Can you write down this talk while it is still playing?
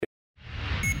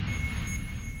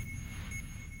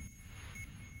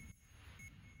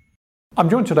I'm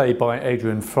joined today by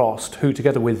Adrian Frost, who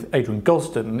together with Adrian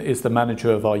Gosden is the manager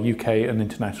of our UK and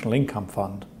International Income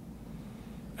Fund.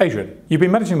 Adrian, you've been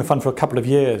managing the fund for a couple of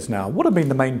years now. What have been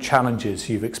the main challenges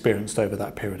you've experienced over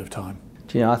that period of time?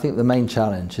 I think the main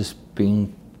challenge has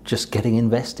been just getting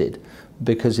invested,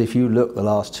 because if you look the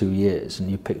last 2 years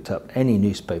and you picked up any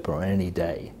newspaper on any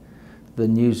day, the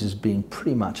news has been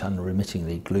pretty much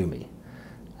unremittingly gloomy.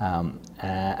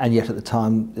 And yet at the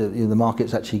time, the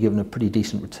market's actually given a pretty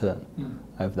decent return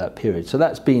over that period. So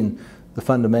that's been the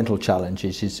fundamental challenge,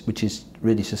 which is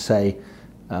really to say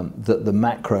that the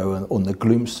macro and the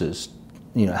gloomsters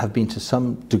have been to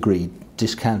some degree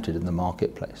discounted in the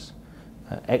marketplace.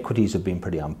 Equities have been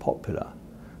pretty unpopular.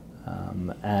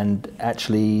 And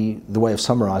actually, the way of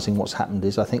summarising what's happened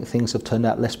is I think things have turned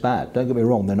out less bad. Don't get me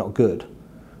wrong, they're not good,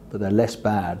 but they're less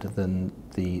bad than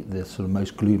the sort of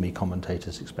most gloomy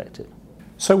commentators expected.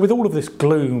 So with all of this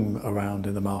gloom around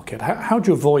in the market, how do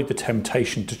you avoid the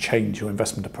temptation to change your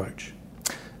investment approach?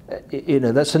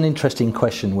 That's an interesting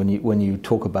question when you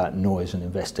talk about noise and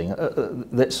investing.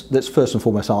 Let's first and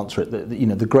foremost answer it.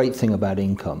 The great thing about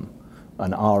income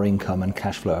and our income and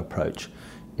cash flow approach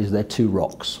is they're two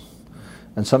rocks.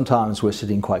 And sometimes we're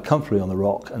sitting quite comfortably on the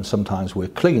rock, and sometimes we're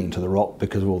clinging to the rock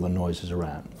because of all the noises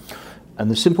around. And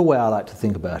the simple way I like to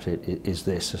think about it is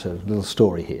this. There's a little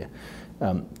story here.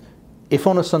 If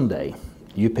on a Sunday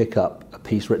you pick up a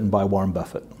piece written by Warren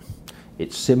Buffett,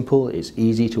 it's simple, it's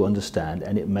easy to understand,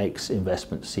 and it makes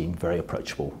investments seem very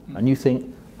approachable. And you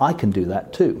think, I can do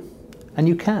that too. And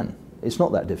you can. It's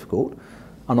not that difficult.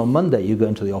 And on Monday you go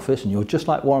into the office and you're just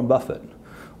like Warren Buffett.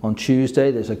 On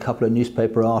Tuesday there's a couple of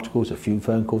newspaper articles, a few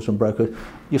phone calls from brokers.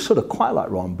 You're sort of quite like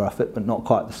Warren Buffett, but not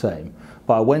quite the same.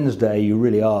 By Wednesday you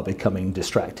really are becoming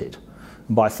distracted.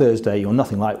 And by Thursday you're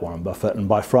nothing like Warren Buffett, and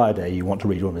by Friday you want to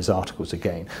read all his articles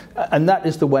again. And that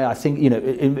is the way I think,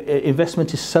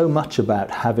 investment is so much about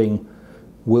having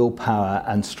willpower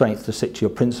and strength to stick to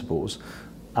your principles.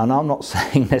 And I'm not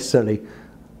saying necessarily,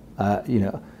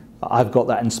 I've got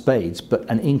that in spades, but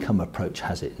an income approach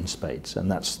has it in spades,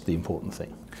 and that's the important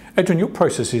thing. Adrian, your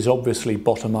process is obviously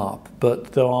bottom up,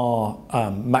 but there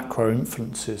are macro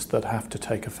influences that have to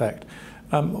take effect.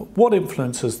 What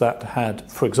influence has that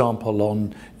had, for example,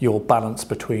 on your balance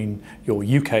between your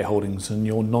UK holdings and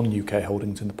your non-UK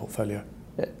holdings in the portfolio?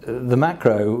 The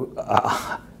macro,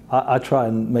 I try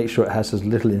and make sure it has as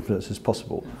little influence as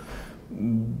possible.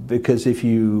 Because if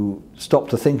you stop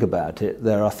to think about it,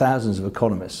 there are thousands of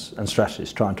economists and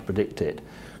strategists trying to predict it,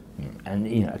 and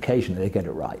occasionally they get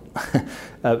it right.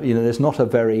 There's not a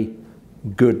very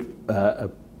good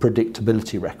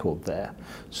predictability record there.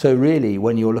 So really,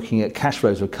 when you're looking at cash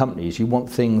flows of companies, you want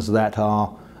things that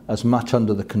are as much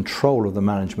under the control of the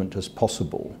management as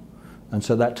possible, and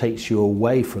so that takes you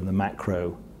away from the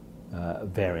macro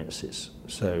variances.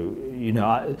 So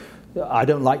I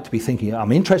don't like to be thinking,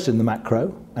 I'm interested in the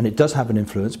macro, and it does have an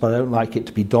influence, but I don't like it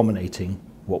to be dominating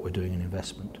what we're doing in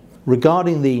investment.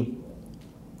 Regarding the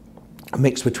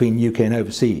mix between UK and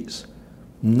overseas,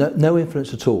 no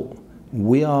influence at all.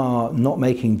 We are not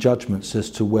making judgments as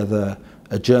to whether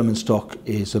a German stock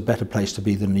is a better place to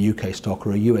be than a UK stock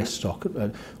or a US stock.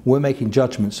 We're making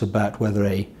judgments about whether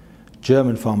a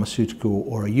German pharmaceutical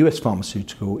or a US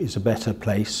pharmaceutical is a better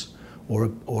place or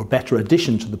a better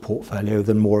addition to the portfolio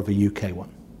than more of a UK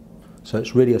one. So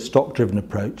it's really a stock-driven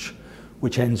approach,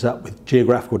 which ends up with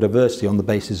geographical diversity on the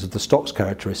basis of the stock's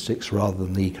characteristics rather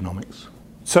than the economics.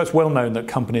 So it's well known that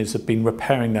companies have been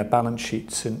repairing their balance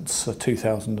sheets since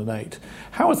 2008.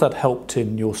 How has that helped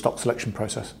in your stock selection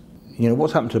process?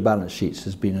 What's happened to balance sheets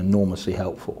has been enormously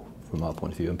helpful from our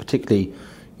point of view, and particularly,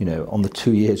 on the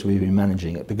 2 years we've been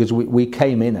managing it, because we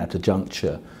came in at a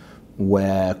juncture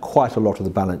where quite a lot of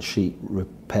the balance sheet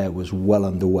repair was well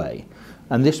underway.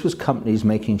 And this was companies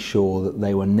making sure that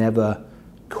they were never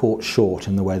caught short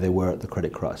in the way they were at the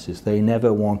credit crisis. They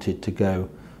never wanted to go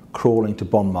crawling to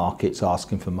bond markets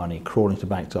asking for money, crawling to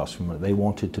banks asking for money. They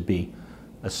wanted to be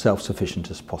as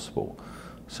self-sufficient as possible.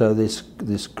 So this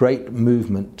great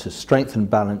movement to strengthen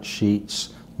balance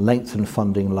sheets, lengthen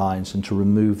funding lines, and to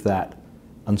remove that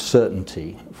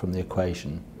uncertainty from the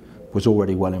equation was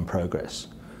already well in progress.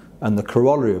 And the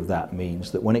corollary of that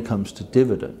means that when it comes to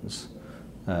dividends,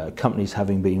 companies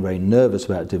having been very nervous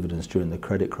about dividends during the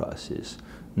credit crisis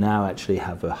now actually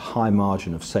have a high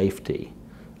margin of safety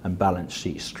and balance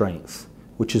sheet strength,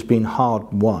 which has been hard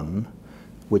won,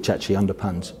 which actually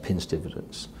underpins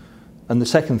dividends. And the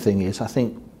second thing is, I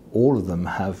think all of them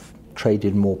have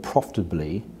traded more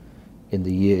profitably in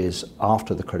the years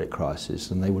after the credit crisis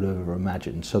than they would have ever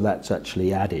imagined. So that's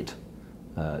actually added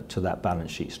to that balance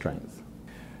sheet strength.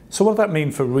 So what does that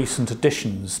mean for recent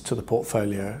additions to the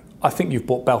portfolio? I think you've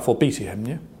bought Balfour Beatty, haven't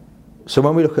you? So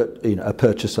when we look at a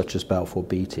purchase such as Balfour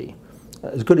Beatty,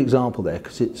 it's a good example there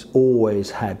because it's always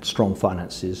had strong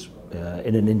finances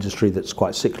in an industry that's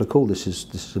quite cyclical. This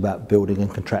is about building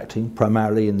and contracting,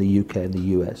 primarily in the UK and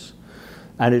the US.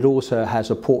 And it also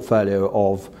has a portfolio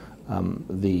of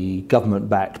the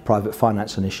government-backed private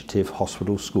finance initiative,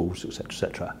 hospitals, schools, etc.,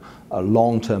 etc. A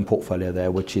long-term portfolio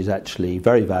there, which is actually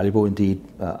very valuable, indeed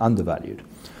undervalued.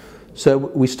 So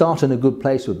we start in a good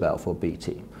place with Balfour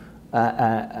Beatty.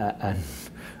 And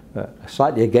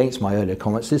slightly against my earlier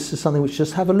comments, this is something which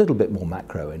just have a little bit more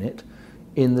macro in it,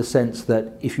 in the sense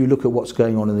that if you look at what's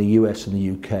going on in the US and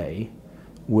the UK,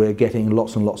 we're getting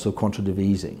lots and lots of quantitative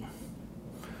easing.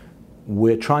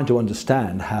 We're trying to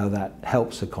understand how that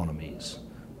helps economies.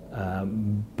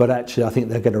 But actually I think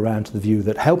they'll get around to the view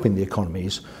that helping the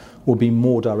economies will be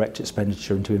more direct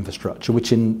expenditure into infrastructure,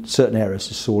 which in certain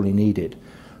areas is sorely needed.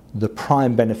 The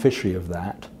prime beneficiary of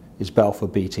that is Balfour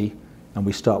Beatty, and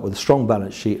we start with a strong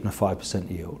balance sheet and a 5%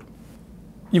 yield.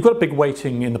 You've got a big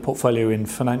weighting in the portfolio in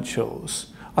financials.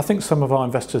 I think some of our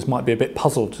investors might be a bit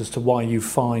puzzled as to why you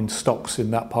find stocks in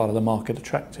that part of the market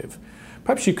attractive.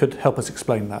 Perhaps you could help us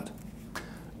explain that.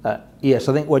 Yes,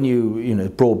 I think when you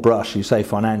broad brush, you say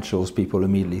financials, people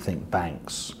immediately think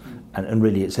banks, and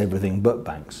really it's everything but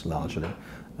banks largely.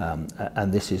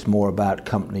 And this is more about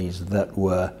companies that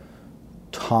were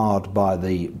tarred by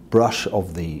the brush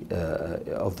of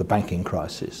the banking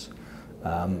crisis,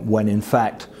 when in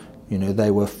fact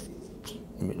they were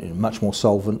much more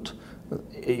solvent.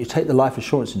 You take the life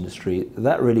assurance industry,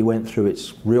 that really went through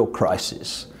its real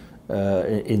crisis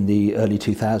in the early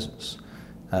 2000s.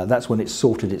 That's when it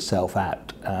sorted itself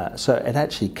out. So it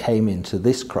actually came into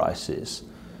this crisis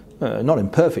not in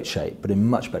perfect shape, but in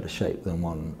much better shape than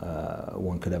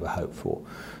one could ever hope for.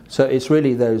 So it's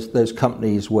really those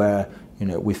companies where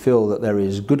we feel that there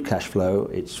is good cash flow,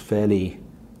 it's fairly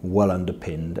well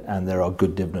underpinned, and there are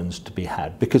good dividends to be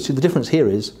had. Because the difference here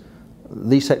is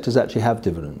these sectors actually have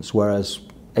dividends, whereas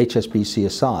HSBC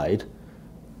aside,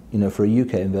 for a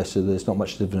UK investor, there's not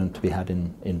much dividend to be had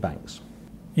in banks.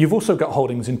 You've also got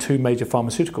holdings in two major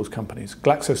pharmaceuticals companies,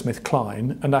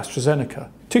 GlaxoSmithKline and AstraZeneca.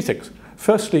 Two things.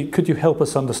 Firstly, could you help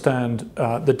us understand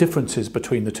the differences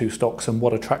between the two stocks and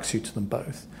what attracts you to them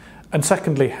both? And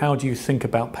secondly, how do you think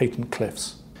about patent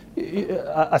cliffs?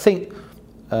 I think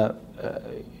there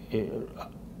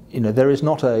is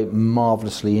not a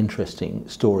marvellously interesting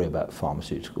story about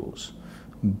pharmaceuticals,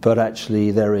 but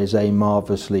actually there is a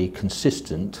marvellously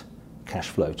consistent cash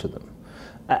flow to them.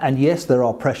 And yes, there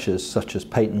are pressures such as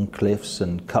patent cliffs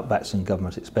and cutbacks in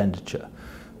government expenditure,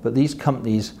 but these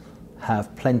companies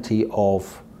have plenty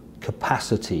of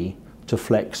capacity to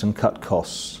flex and cut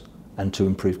costs and to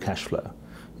improve cash flow.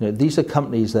 These are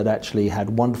companies that actually had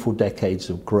wonderful decades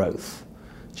of growth,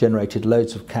 generated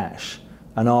loads of cash,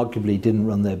 and arguably didn't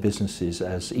run their businesses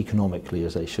as economically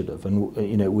as they should have. And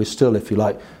we're still, if you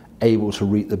like, able to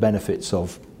reap the benefits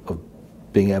of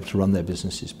being able to run their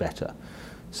businesses better.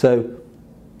 So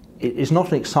it's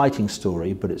not an exciting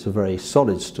story, but it's a very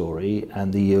solid story,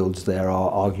 and the yields there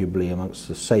are arguably amongst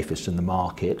the safest in the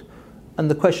market.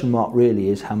 And the question mark really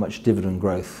is how much dividend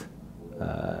growth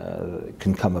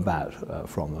can come about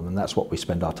from them, and that's what we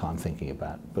spend our time thinking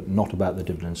about, but not about the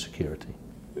dividend security.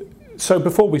 So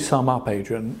before we sum up,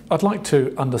 Adrian, I'd like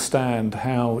to understand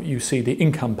how you see the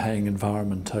income-paying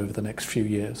environment over the next few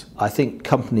years. I think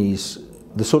companies,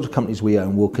 the sort of companies we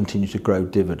own, will continue to grow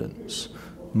dividends.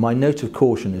 My note of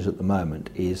caution is at the moment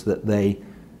is that they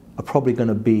are probably going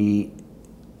to be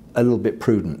a little bit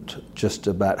prudent just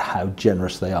about how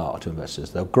generous they are to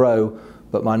investors. They'll grow,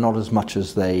 but by not as much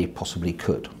as they possibly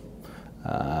could.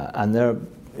 And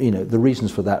the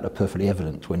reasons for that are perfectly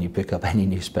evident when you pick up any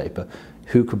newspaper.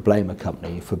 Who could blame a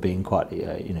company for being quite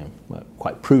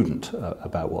prudent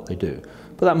about what they do?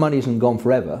 But that money isn't gone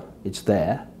forever. It's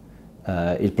there.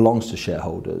 It belongs to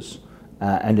shareholders.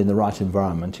 And in the right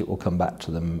environment, it will come back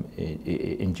to them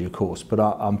in due course. But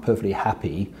I'm perfectly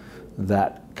happy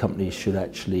that companies should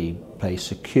actually pay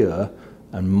secure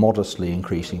and modestly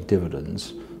increasing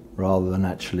dividends rather than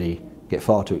actually get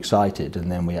far too excited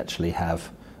and then we actually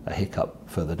have a hiccup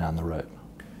further down the road.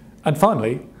 And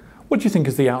finally, what do you think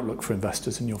is the outlook for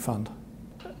investors in your fund?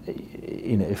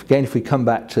 If we come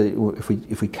back to,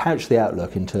 if we couch the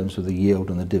outlook in terms of the yield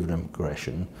and the dividend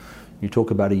progression, you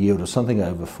talk about a yield of something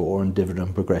over 4 and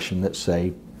dividend progression that's,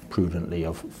 say, prudently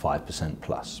of 5%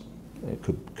 plus. It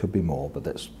could be more, but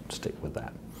let's stick with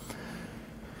that.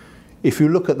 If you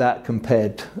look at that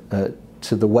compared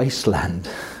to the wasteland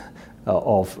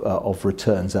of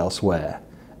returns elsewhere,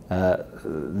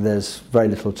 there's very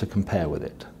little to compare with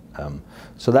it.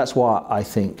 So that's why I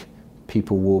think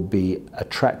people will be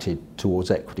attracted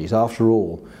towards equities. After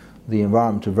all, the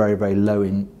environment of very, very low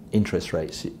interest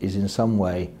rates is in some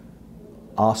way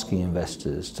asking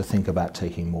investors to think about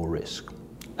taking more risk.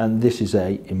 And this is,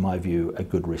 in my view, a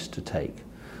good risk to take.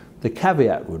 The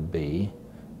caveat would be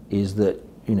is that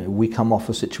we come off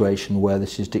a situation where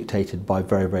this is dictated by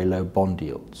very, very low bond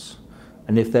yields.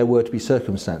 And if there were to be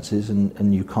circumstances,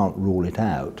 and you can't rule it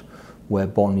out, where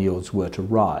bond yields were to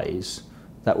rise,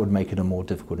 that would make it a more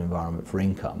difficult environment for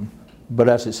income. But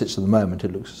as it sits at the moment,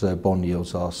 it looks as though bond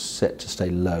yields are set to stay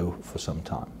low for some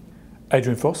time.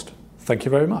 Adrian Frost, thank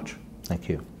you very much. Thank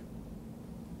you.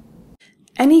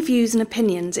 Any views and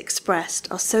opinions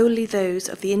expressed are solely those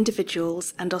of the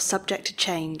individuals and are subject to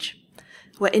change.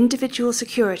 Where individual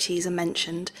securities are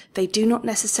mentioned, they do not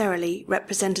necessarily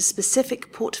represent a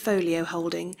specific portfolio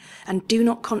holding and do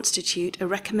not constitute a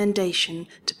recommendation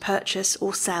to purchase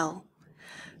or sell.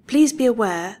 Please be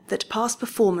aware that past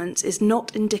performance is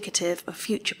not indicative of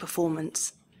future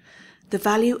performance. The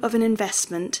value of an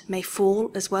investment may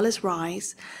fall as well as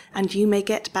rise, and you may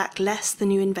get back less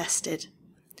than you invested.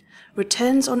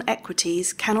 Returns on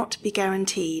equities cannot be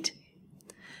guaranteed.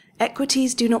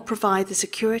 Equities do not provide the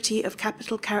security of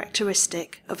capital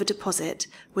characteristic of a deposit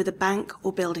with a bank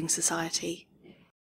or building society.